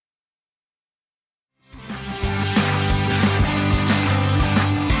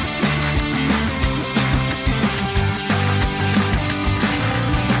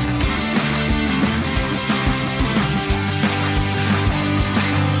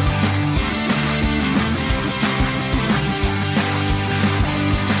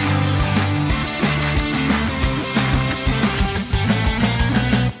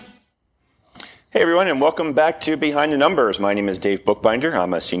everyone, and welcome back to Behind the Numbers. My name is Dave Bookbinder.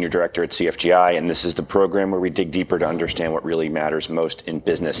 I'm a senior director at CFGI, and this is the program where we dig deeper to understand what really matters most in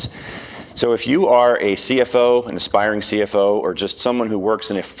business. So if you are a CFO, an aspiring CFO, or just someone who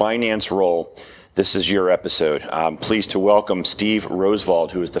works in a finance role, this is your episode. I'm pleased to welcome Steve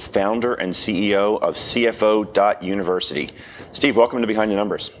Rosvold, who is the founder and CEO of CFO.University. Steve, welcome to Behind the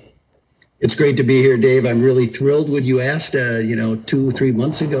Numbers. It's great to be here, Dave. I'm really thrilled when you asked, 2-3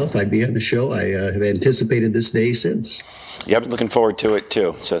 months ago if I'd be on the show. I have anticipated this day since. Yeah, I've been looking forward to it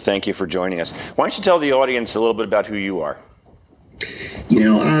too. So thank you for joining us. Why don't you tell the audience a little bit about who you are?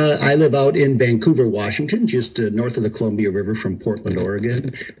 I live out in Vancouver, Washington, just north of the Columbia River from Portland,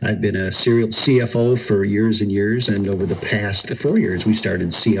 Oregon. I've been a serial CFO for years and years, and over the past 4 years, we started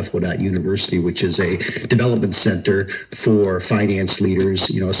CFO.University, which is a development center for finance leaders,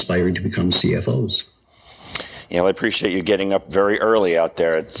 aspiring to become CFOs. I appreciate you getting up very early out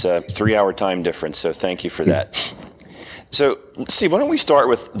there. It's a 3-hour time difference, so thank you for that. So, Steve, why don't we start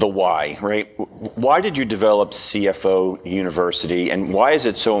with the why, right? Why did you develop CFO University, and why is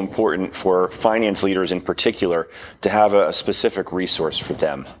it so important for finance leaders in particular to have a specific resource for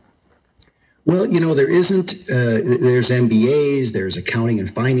them? Well, there's MBAs, there's accounting and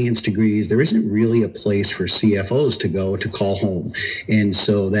finance degrees. There isn't really a place for CFOs to go to call home. And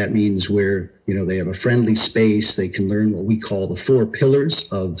so that means where, they have a friendly space, they can learn what we call the 4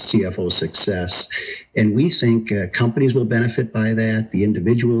 pillars of CFO success. And we think companies will benefit by that. The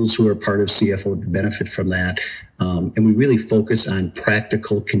individuals who are part of CFO benefit from that. And we really focus on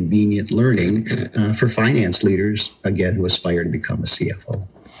practical, convenient learning for finance leaders, again, who aspire to become a CFO.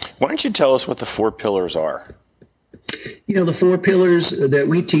 Why don't you tell us what the 4 pillars are? The 4 pillars that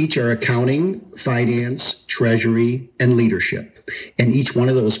we teach are accounting, finance, treasury, and leadership. And each one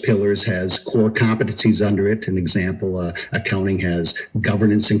of those pillars has core competencies under it. An example, accounting has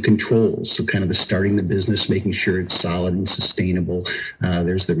governance and controls. So kind of the starting the business, making sure it's solid and sustainable.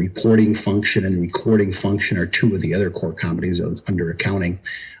 There's the reporting function and the recording function are 2 of the other core competencies under accounting.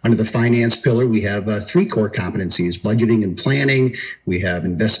 Under the finance pillar, we have 3 core competencies: budgeting and planning, we have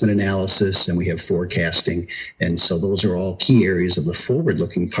investment analysis, and we have forecasting. And so those are all key areas of the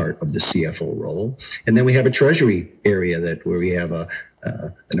forward-looking part of the CFO role. And then we have a treasury area where we have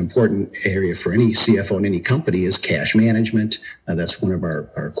an important area for any CFO in any company is cash management. That's one of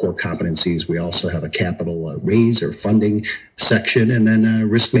our core competencies. We also have a capital raise or funding section. And then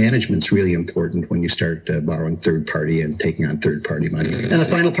risk management is really important when you start borrowing third-party and taking on third-party money. And the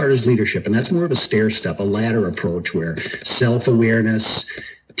final part is leadership. And that's more of a stair step, a ladder approach where self-awareness,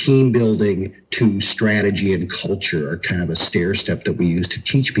 team building to strategy and culture are kind of a stair step that we use to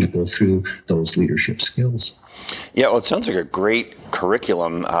teach people through those leadership skills. Yeah, well, it sounds like a great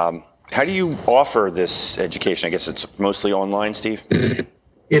curriculum. How do you offer this education? I guess it's mostly online, Steve?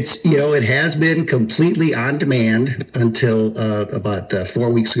 It has been completely on demand until about 4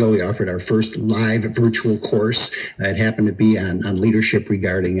 weeks ago. We offered our first live virtual course. It happened to be on leadership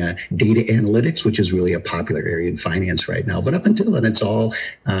regarding data analytics, which is really a popular area in finance right now. But up until then, it's all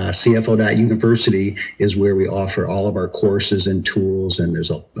CFO.University is where we offer all of our courses and tools and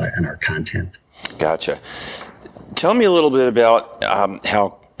our content. Gotcha. Tell me a little bit about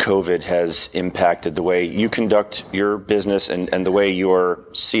how COVID has impacted the way you conduct your business and the way your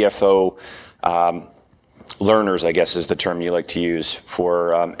CFO learners, I guess is the term you like to use,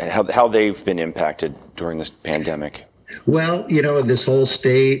 for how they've been impacted during this pandemic. Well, this whole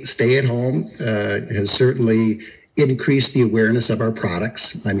stay at home has certainly increased the awareness of our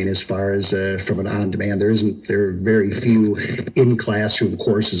products. I mean, as far as from an on-demand, there are very few in-classroom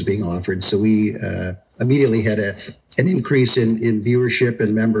courses being offered. So we immediately had an increase in viewership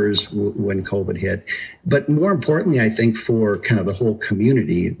and members when COVID hit. But more importantly, I think for kind of the whole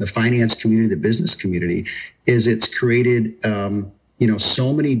community, the finance community, the business community, is it's created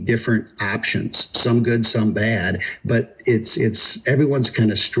so many different options, some good, some bad, but it's everyone's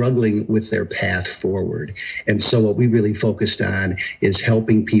kind of struggling with their path forward. And so what we really focused on is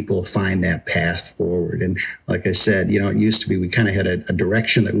helping people find that path forward. And like I said, it used to be we kind of had a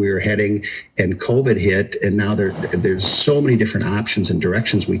direction that we were heading, and COVID hit, and now there's so many different options and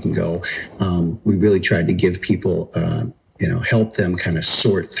directions we can go. We really tried to give people help them kind of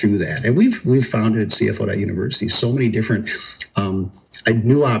sort through that. And we've found at CFO.University so many different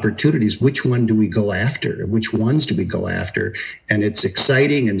new opportunities. Which one do we go after? Which ones do we go after? And it's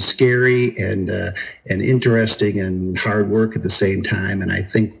exciting and scary and interesting and hard work at the same time. And I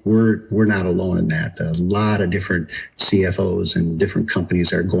think we're not alone in that. A lot of different CFOs and different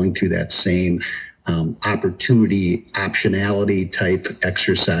companies are going through that same opportunity, optionality type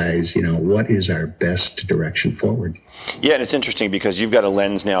exercise. What is our best direction forward? Yeah, and it's interesting because you've got a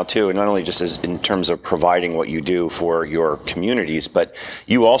lens now too, and not only just as in terms of providing what you do for your communities, but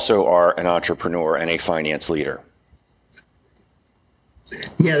you also are an entrepreneur and a finance leader.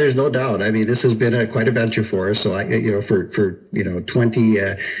 Yeah, there's no doubt. I mean, this has been quite a venture for us. So for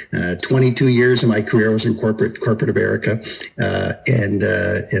 22 years of my career, I was in corporate America, and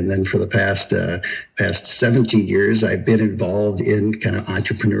then for the past 17 years, I've been involved in kind of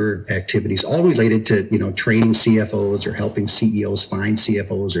entrepreneur activities, all related to training CFOs or helping CEOs find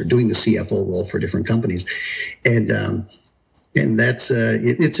CFOs or doing the CFO role for different companies, and that's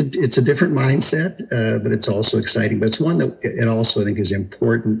it's a different mindset, but it's also exciting. But it's one that it also I think is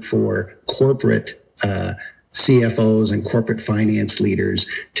important for corporate CFOs and corporate finance leaders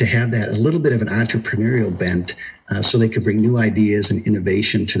to have that a little bit of an entrepreneurial bent, so they can bring new ideas and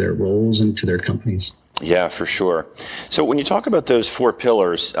innovation to their roles and to their companies. Yeah, for sure. So when you talk about those four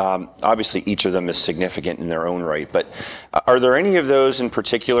pillars, obviously each of them is significant in their own right. But are there any of those in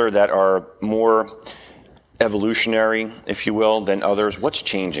particular that are more evolutionary, if you will, than others? What's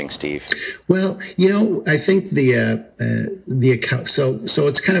changing, Steve? Well, I think the account. So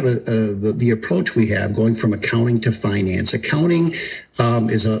it's kind of the approach we have going from accounting to finance. Accounting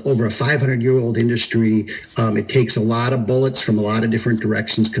is over a 500-year-old industry. It takes a lot of bullets from a lot of different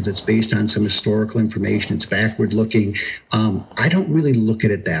directions because it's based on some historical information. It's backward looking. I don't really look at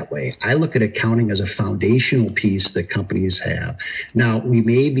it that way. I look at accounting as a foundational piece that companies have. Now, we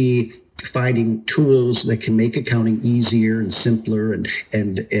may be finding tools that can make accounting easier and simpler, and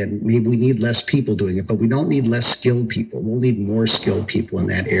maybe we need less people doing it, but we don't need less skilled people. We'll need more skilled people in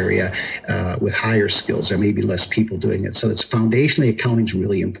that area with higher skills. There may be less people doing it. So it's foundationally, accounting is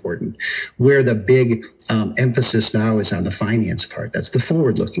really important. Where the big emphasis now is on the finance part. That's the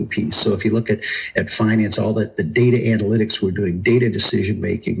forward-looking piece. So if you look at finance, all the data analytics we're doing, data decision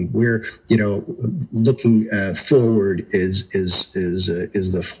making, we're looking forward is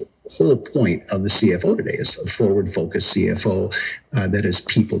the whole point of the CFO today, is a forward-focused CFO that is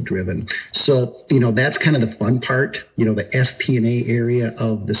people-driven. So that's kind of the fun part. The FP&A area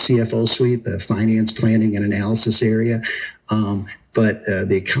of the CFO suite, the finance planning and analysis area. But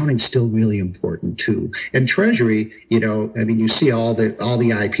the accounting's still really important too. And treasury, you see all the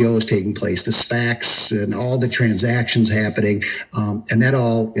IPOs taking place, the SPACs and all the transactions happening, and that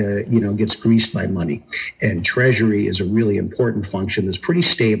all gets greased by money. And treasury is a really important function that's pretty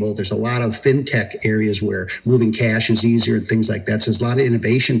stable. There's a lot of fintech areas where moving cash is easier and things like that. So there's a lot of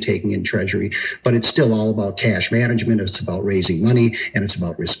innovation taking in treasury, but it's still all about cash management. It's about raising money, and it's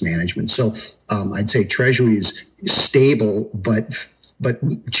about risk management. So I'd say treasury is stable, but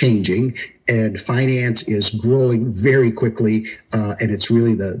changing, and finance is growing very quickly, and it's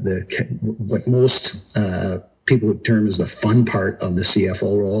really what most people would term as the fun part of the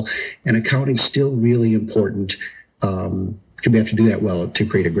CFO role. And accounting's still really important. We have to do that well to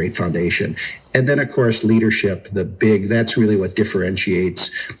create a great foundation. And then, of course, leadership, that's really what differentiates,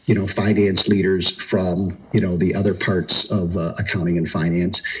 finance leaders from, the other parts of accounting and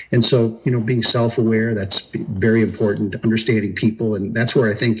finance. And so, being self-aware, that's very important, understanding people. And that's where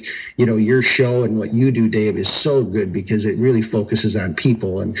I think, your show and what you do, Dave, is so good because it really focuses on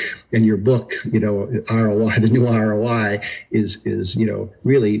people. And your book, ROI, the new ROI is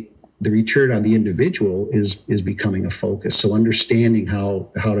really the return on the individual is becoming a focus. So understanding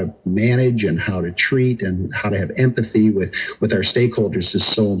how to manage and how to treat and how to have empathy with our stakeholders is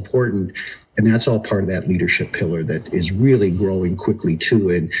so important. And that's all part of that leadership pillar that is really growing quickly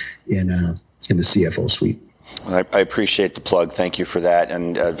too in the CFO suite. Well, I appreciate the plug. Thank you for that.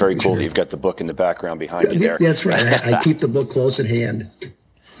 And very cool that you've got the book in the background behind you there. That's right. I keep the book close at hand.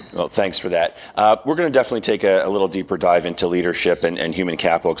 Well, thanks for that. We're going to definitely take a little deeper dive into leadership and human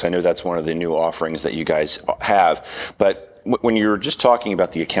capital, because I know that's one of the new offerings that you guys have. But when you're just talking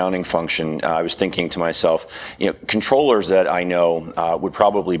about the accounting function, I was thinking to myself, controllers that I know would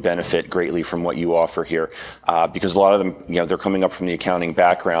probably benefit greatly from what you offer here, because a lot of them, they're coming up from the accounting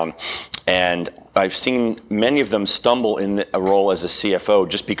background. And I've seen many of them stumble in a role as a CFO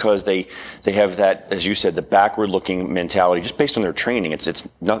just because they have that, as you said, the backward-looking mentality, just based on their training. It's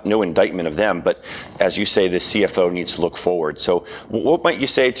no indictment of them, but as you say, the CFO needs to look forward. So what might you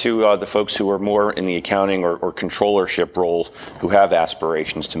say to the folks who are more in the accounting or controllership roles who have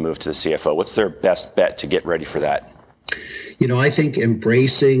aspirations to move to the CFO? What's their best bet to get ready for that? I think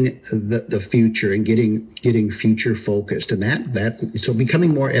embracing the future and getting future focused, and that so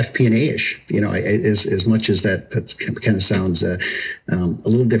becoming more FP&A-ish. As much as that's kind of sounds a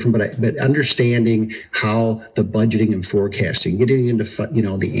little different, but understanding how the budgeting and forecasting, getting into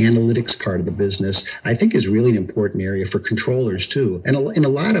the analytics part of the business, I think is really an important area for controllers too. And in a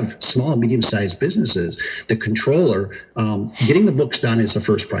lot of small and medium-sized businesses, the controller getting the books done is the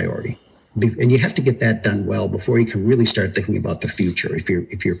first priority. And you have to get that done well before you can really start thinking about the future.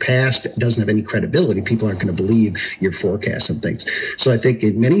 If your past doesn't have any credibility, people aren't going to believe your forecasts and things. So I think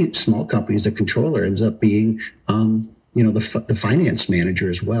in many small companies, the controller ends up being the finance manager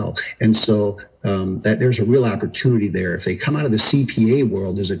as well. And so that there's a real opportunity there. If they come out of the CPA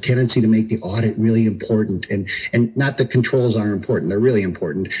world, there's a tendency to make the audit really important. And not that controls aren't important, they're really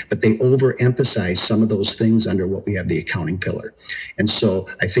important, but they overemphasize some of those things under what we have the accounting pillar. And so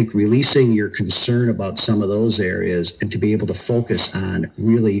I think releasing your concern about some of those areas and to be able to focus on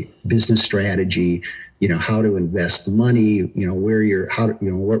really business strategy, how to invest money,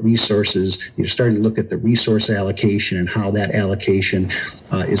 what resources, starting to look at the resource allocation and how that allocation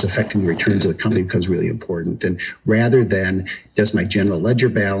is affecting the returns of the company becomes really important. And rather than does my general ledger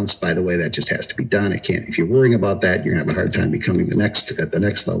balance, by the way, that just has to be done. If you're worrying about that, you're gonna have a hard time becoming at the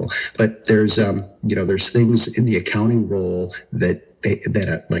next level. But there's things in the accounting role that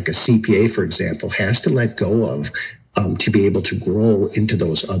like a CPA, for example, has to let go of to be able to grow into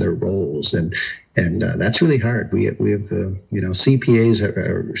those other roles. And that's really hard. We have CPAs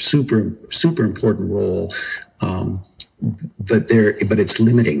are super important role, but it's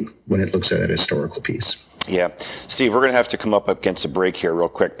limiting when it looks at that historical piece. Yeah. Steve, we're going to have to come up against a break here real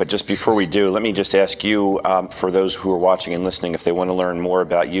quick. But just before we do, let me just ask you, for those who are watching and listening, if they want to learn more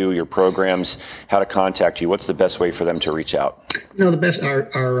about you, your programs, how to contact you, what's the best way for them to reach out? The best, our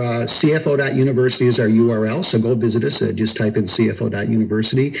CFO.university is our URL. So go visit us. Just type in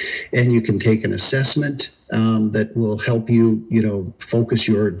CFO.university and you can take an assessment that will help you, focus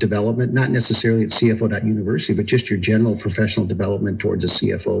your development, not necessarily at CFO.university, but just your general professional development towards a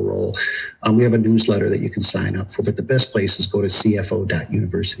CFO role. We have a newsletter that you can sign up for, but the best place is go to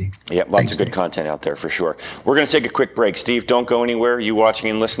CFO.university. Yeah, lots of good content out there for sure. We're going to take a quick break. Steve, don't go anywhere. You watching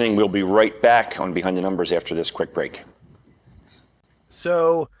and listening. We'll be right back on Behind the Numbers after this quick break.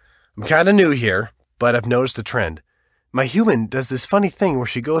 So, I'm kind of new here, but I've noticed a trend. My human does this funny thing where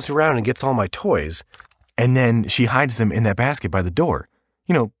she goes around and gets all my toys, and then she hides them in that basket by the door.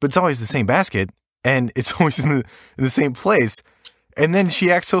 But it's always the same basket, and it's always in the same place. And then she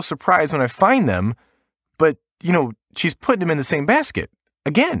acts so surprised when I find them, but, she's putting them in the same basket.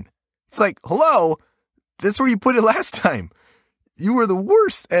 Again. It's like, hello, that's where you put it last time. You were the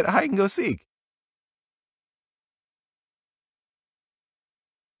worst at hide and go seek.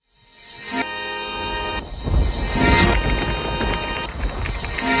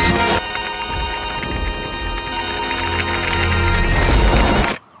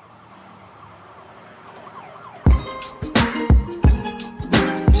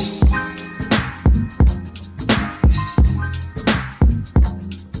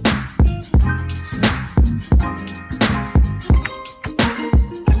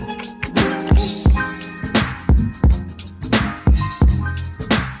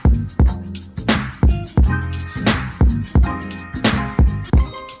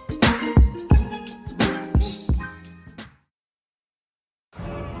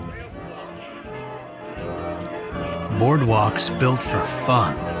 Boardwalks built for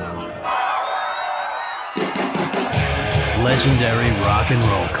fun. Legendary rock and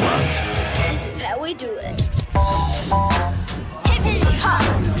roll clubs. This is how we do it. Hippity hop.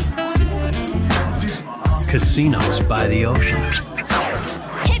 Casinos by the ocean.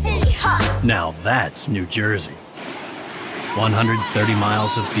 Hippity hop. Now that's New Jersey. 130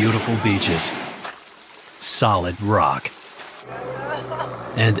 miles of beautiful beaches. Solid rock.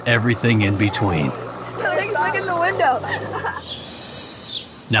 And everything in between. Look in the window.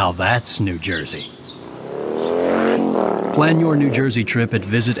 Now that's New Jersey. Plan your New Jersey trip at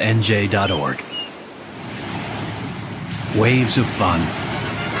visitnj.org. Waves of fun.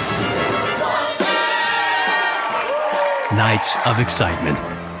 Nights of excitement.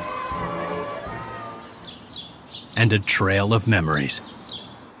 And a trail of memories.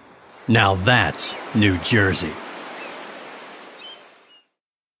 Now that's New Jersey.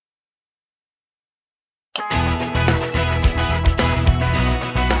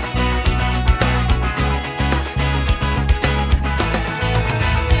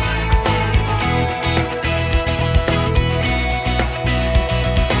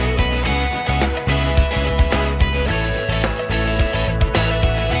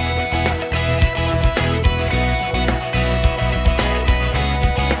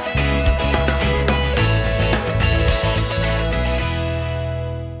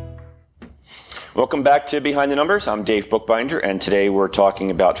 Welcome back to Behind the Numbers. I'm Dave Bookbinder, and today we're talking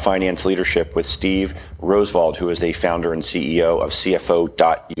about finance leadership with Steve Rosvold, who is the founder and CEO of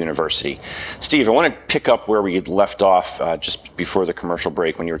CFO.University. Steve, I want to pick up where we had left off just before the commercial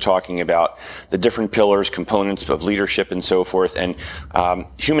break when you were talking about the different pillars, components of leadership and so forth, and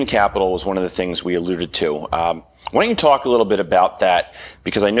human capital was one of the things we alluded to. Why don't you talk a little bit about that,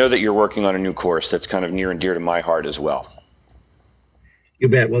 because I know that you're working on a new course that's kind of near and dear to my heart as well. You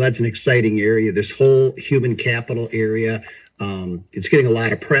bet. Well, that's an exciting area. This whole human capital area, it's getting a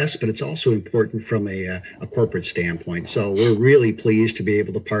lot of press, but it's also important from a corporate standpoint. So we're really pleased to be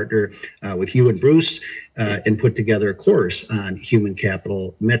able to partner with you and Bruce and put together a course on human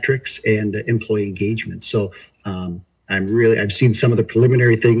capital metrics and employee engagement. So I've seen some of the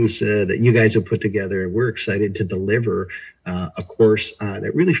preliminary things that you guys have put together. We're excited to deliver a course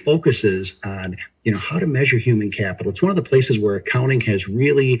that really focuses on, how to measure human capital. It's one of the places where accounting has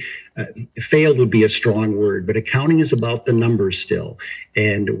really failed would be a strong word, but accounting is about the numbers still.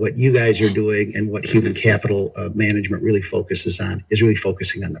 And what you guys are doing and what human capital management really focuses on is really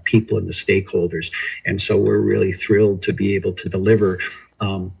focusing on the people and the stakeholders. And so we're really thrilled to be able to deliver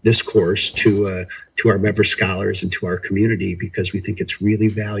this course to our member scholars and to our community, because we think it's really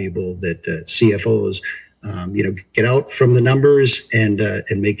valuable that CFOs get out from the numbers and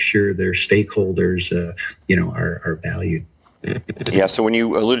make sure their stakeholders are valued. Yeah, so when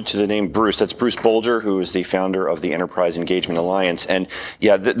you alluded to the name Bruce, that's Bruce Bolger, who is the founder of the Enterprise Engagement Alliance. And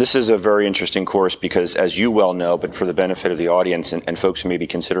yeah, this is a very interesting course because, as you well know, but for the benefit of the audience and folks who may be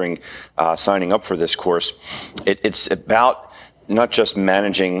considering signing up for this course, it's about not just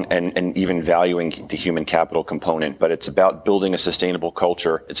managing and even valuing the human capital component, but it's about building a sustainable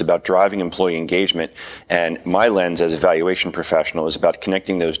culture. It's about driving employee engagement. And my lens as a valuation professional is about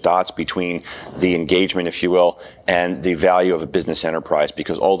connecting those dots between the engagement, if you will, and the value of a business enterprise,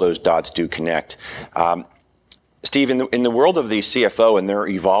 because all those dots do connect. Steve, in the world of the CFO and their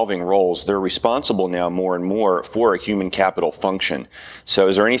evolving roles, they're responsible now more and more for a human capital function. So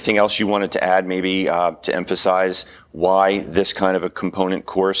is there anything else you wanted to add, maybe to emphasize why this kind of a component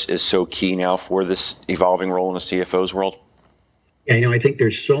course is so key now for this evolving role in a CFO's world? Yeah, I think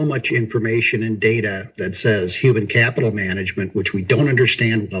there's so much information and data that says human capital management, which we don't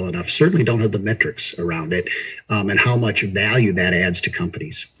understand well enough, certainly don't have the metrics around it, and how much value that adds to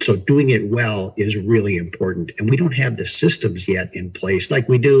companies. So doing it well is really important. And we don't have the systems yet in place like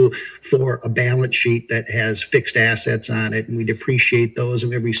we do for a balance sheet that has fixed assets on it, and we depreciate those,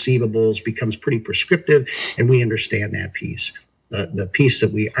 and we have receivables, becomes pretty prescriptive, and we understand that piece. The piece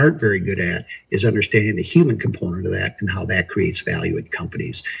that we aren't very good at is understanding the human component of that and how that creates value in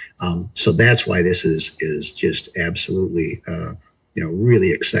companies. So that's why this is just absolutely,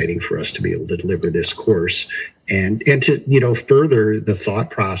 really exciting for us to be able to deliver this course and to, further the thought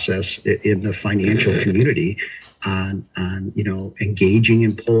process in the financial community on engaging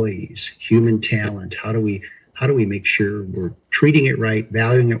employees, human talent. How do we make sure we're treating it right,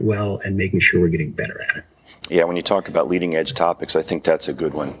 valuing it well, and making sure we're getting better at it? Yeah, when you talk about leading edge topics, I think that's a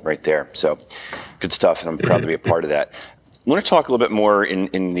good one right there. So good stuff, and I'm proud to be a part of that. I want to talk a little bit more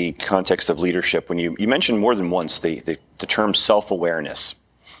in the context of leadership. When you mentioned more than once the term self-awareness.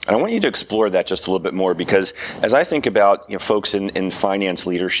 And I want you to explore that just a little bit more, because as I think about folks in finance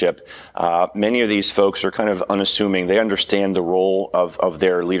leadership, many of these folks are kind of unassuming. They understand the role of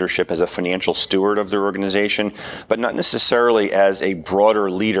their leadership as a financial steward of their organization, but not necessarily as a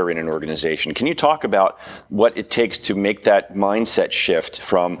broader leader in an organization. Can you talk about what it takes to make that mindset shift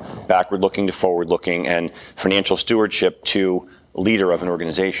from backward-looking to forward-looking and financial stewardship to leader of an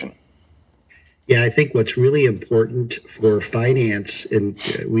organization? Yeah, I think what's really important for finance, and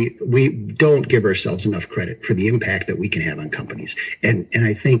we don't give ourselves enough credit for the impact that we can have on companies. And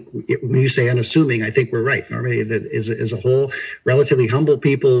I think when you say unassuming, I think we're right. Normally, as a whole, relatively humble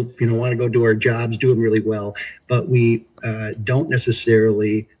people, want to go do our jobs, do them really well, but we don't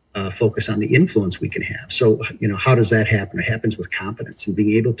necessarily focus on the influence we can have. So, how does that happen? It happens with competence and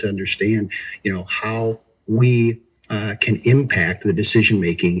being able to understand, how we can impact the decision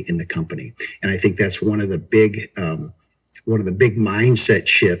making in the company. And I think that's one of the big mindset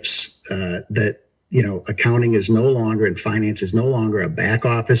shifts that accounting is no longer, and finance is no longer a back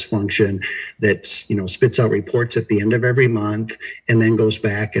office function that spits out reports at the end of every month and then goes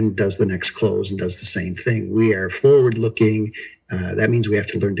back and does the next close and does the same thing. We are forward looking. That means we have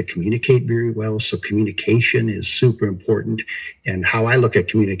to learn to communicate very well. So communication is super important. And how I look at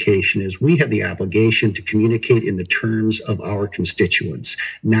communication is we have the obligation to communicate in the terms of our constituents,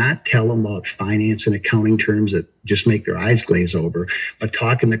 not tell them about finance and accounting terms that just make their eyes glaze over, but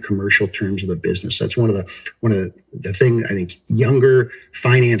talk in the commercial terms of the business. That's one of the thing I think younger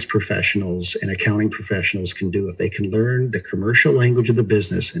finance professionals and accounting professionals can do. If they can learn the commercial language of the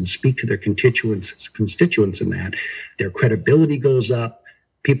business and speak to their constituents in that, their credibility goes up.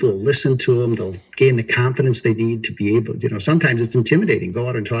 People will listen to them. They'll gain the confidence they need to be able, sometimes it's intimidating. Go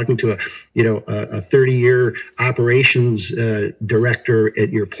out and talking to a 30-year operations director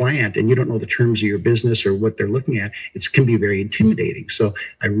at your plant, and you don't know the terms of your business or what they're looking at. It can be very intimidating. So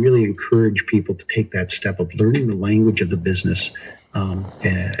I really encourage people to take that step of learning the language of the business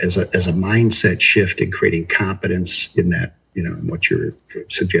as a mindset shift and creating competence in that, in what you're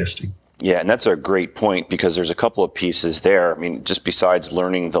suggesting. Yeah, and that's a great point because there's a couple of pieces there. I mean, just besides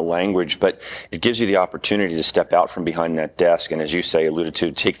learning the language, but it gives you the opportunity to step out from behind that desk and, as you say, alluded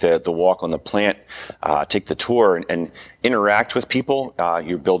to, take the walk on the plant, take the tour and interact with people.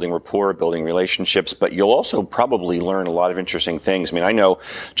 You're building rapport, building relationships, but you'll also probably learn a lot of interesting things. I mean, I know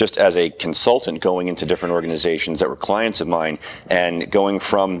just as a consultant going into different organizations that were clients of mine and going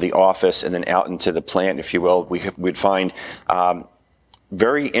from the office and then out into the plant, if you will, we'd find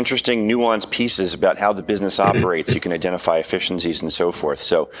very interesting, nuanced pieces about how the business operates. You can identify efficiencies and so forth.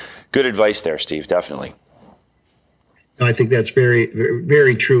 So good advice there, Steve, definitely. I think that's very, very,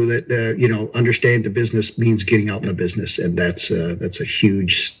 very true that, understanding the business means getting out in the business. And that's a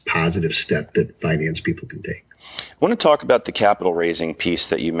huge positive step that finance people can take. I want to talk about the capital raising piece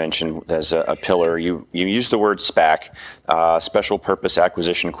that you mentioned as a pillar. You used the word SPAC, Special Purpose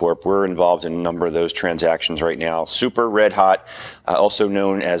Acquisition Corp. We're involved in a number of those transactions right now. Super red hot, also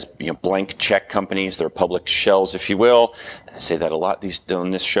known as blank check companies. They're public shells, if you will. I say that a lot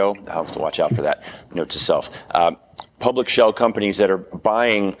on this show. I'll have to watch out for that. Note to self. Public shell companies that are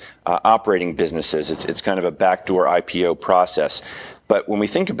buying operating businesses. It's kind of a backdoor IPO process. But when we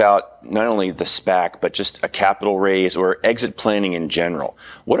think about not only the SPAC, but just a capital raise or exit planning in general,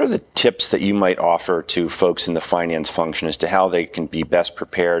 what are the tips that you might offer to folks in the finance function as to how they can be best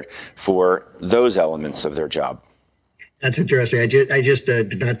prepared for those elements of their job? That's interesting. I just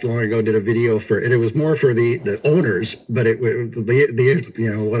not long ago did a video and it was more for the owners, but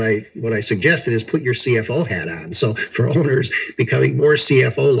what I suggested is put your CFO hat on. So for owners, becoming more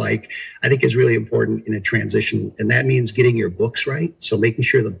CFO-like, I think is really important in a transition, and that means getting your books right. So making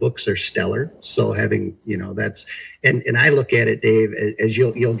sure the books are stellar. So having that's and I look at it, Dave, as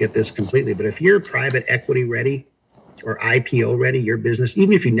you'll get this completely. But if you're private equity ready or IPO ready, your business,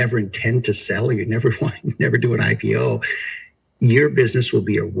 even if you never intend to sell or you never do an IPO, your business will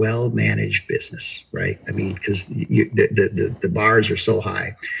be a well-managed business, right? I mean, because the bars are so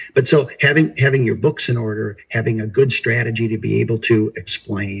high. But so having your books in order, having a good strategy to be able to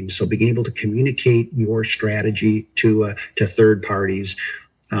explain, so being able to communicate your strategy to third parties,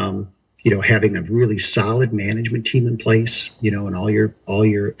 having a really solid management team in place, and all your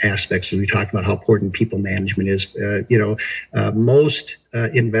aspects. And we talked about how important people management is. Most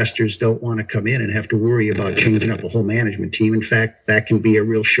investors don't want to come in and have to worry about changing up a whole management team. In fact, that can be a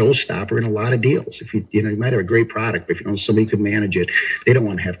real showstopper in a lot of deals. If you might have a great product, but if somebody could manage it, they don't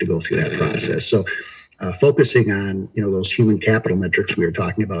want to have to go through that process. So focusing on those human capital metrics we were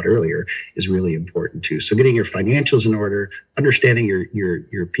talking about earlier is really important too. So getting your financials in order, understanding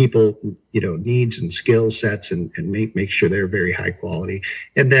your people needs and skill sets, and make sure they're very high quality,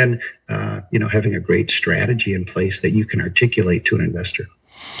 and then having a great strategy in place that you can articulate to an investor.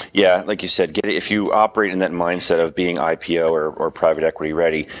 Yeah, like you said, if you operate in that mindset of being IPO or private equity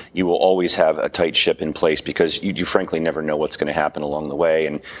ready, you will always have a tight ship in place because you frankly never know what's going to happen along the way.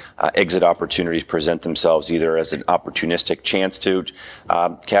 And exit opportunities present themselves either as an opportunistic chance to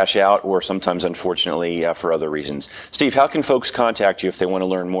cash out or sometimes, unfortunately, for other reasons. Steve, how can folks contact you if they want to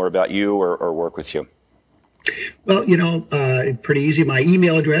learn more about you or work with you? Well, pretty easy. My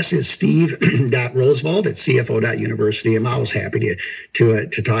email address is steve.rosvold@cfo.university. I'm always happy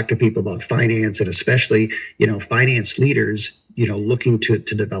to talk to people about finance, and especially, finance leaders, looking to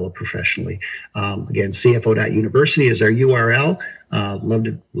develop professionally. Again, cfo.university is our URL.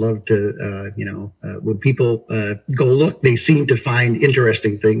 Love to, when people go look, they seem to find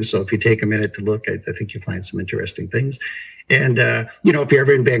interesting things. So if you take a minute to look, I think you'll find some interesting things. And, if you're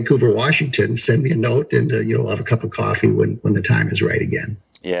ever in Vancouver, Washington, send me a note and, we'll have a cup of coffee when the time is right again.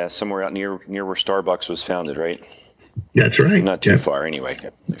 Yeah, somewhere out near where Starbucks was founded, right? That's right. Not too far anyway.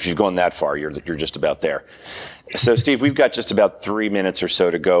 If you've gone that far, you're just about there. So, Steve, we've got just about 3 minutes or so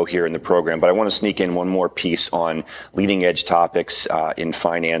to go here in the program, but I want to sneak in one more piece on leading edge topics in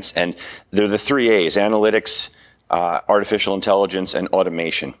finance. And they're the 3 A's: analytics, artificial intelligence, and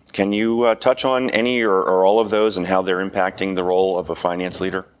automation. Can you touch on any or all of those and how they're impacting the role of a finance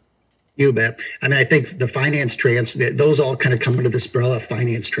leader? You bet. I mean, I think the those all kind of come under this umbrella of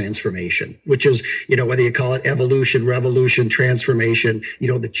finance transformation, which is, whether you call it evolution, revolution, transformation,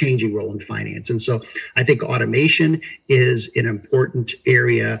 the changing role in finance. And so I think automation is an important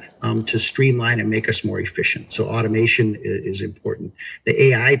area to streamline and make us more efficient. So automation is important. The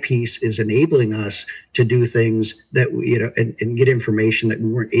AI piece is enabling us to do things that, and get information that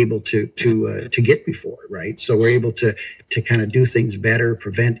we weren't able to get before, right? So we're able to kind of do things better,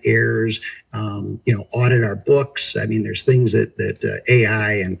 prevent errors, audit our books. I mean, there's things that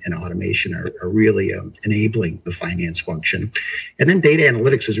AI and automation are really enabling the finance function. And then data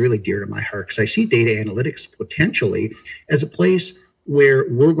analytics is really dear to my heart because I see data analytics potentially as a place where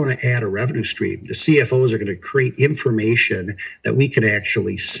we're going to add a revenue stream. The CFOs are going to create information that we can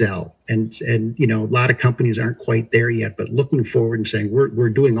actually sell. And a lot of companies aren't quite there yet, but looking forward and saying, we're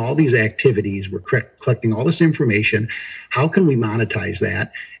doing all these activities, we're collecting all this information. How can we monetize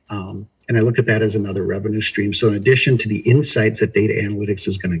that? And I look at that as another revenue stream. So in addition to the insights that data analytics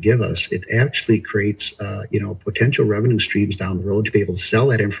is going to give us, it actually creates, potential revenue streams down the road to be able to sell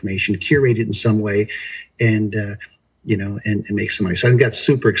that information, curate it in some way, and make some money. So I think that's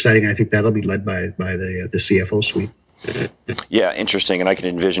super exciting. I think that'll be led by the CFO suite. Yeah, interesting. And I can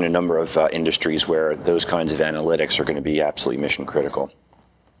envision a number of industries where those kinds of analytics are going to be absolutely mission critical.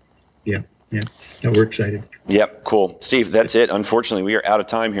 Yeah. No, we're excited. Yep, cool. Steve, that's it. Unfortunately, we are out of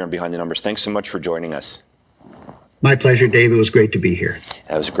time here on Behind the Numbers. Thanks so much for joining us. My pleasure, Dave. It was great to be here.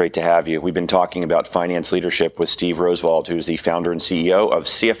 It was great to have you. We've been talking about finance leadership with Steve Rosvold, who's the founder and CEO of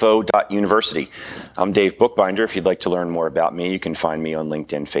CFO.University. I'm Dave Bookbinder. If you'd like to learn more about me, you can find me on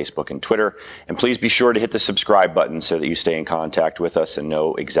LinkedIn, Facebook, and Twitter. And please be sure to hit the subscribe button so that you stay in contact with us and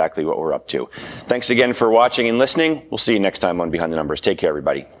know exactly what we're up to. Thanks again for watching and listening. We'll see you next time on Behind the Numbers. Take care,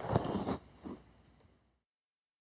 everybody.